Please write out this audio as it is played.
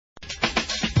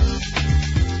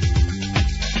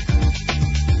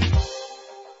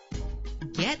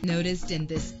noticed in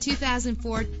this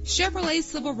 2004 Chevrolet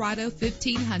Silverado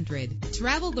 1500.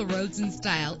 Travel the roads in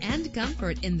style and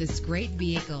comfort in this great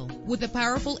vehicle. With a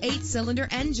powerful 8-cylinder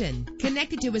engine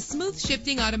connected to a smooth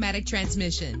shifting automatic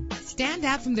transmission. Stand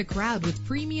out from the crowd with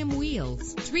premium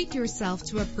wheels. Treat yourself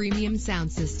to a premium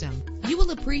sound system. You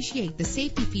will appreciate the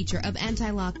safety feature of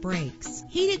anti-lock brakes.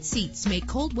 Heated seats make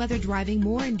cold weather driving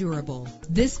more endurable.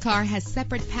 This car has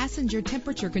separate passenger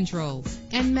temperature controls,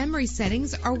 and memory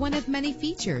settings are one of many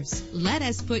features. Let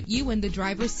us put you in the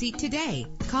driver's seat today.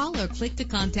 Call or click to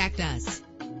contact us.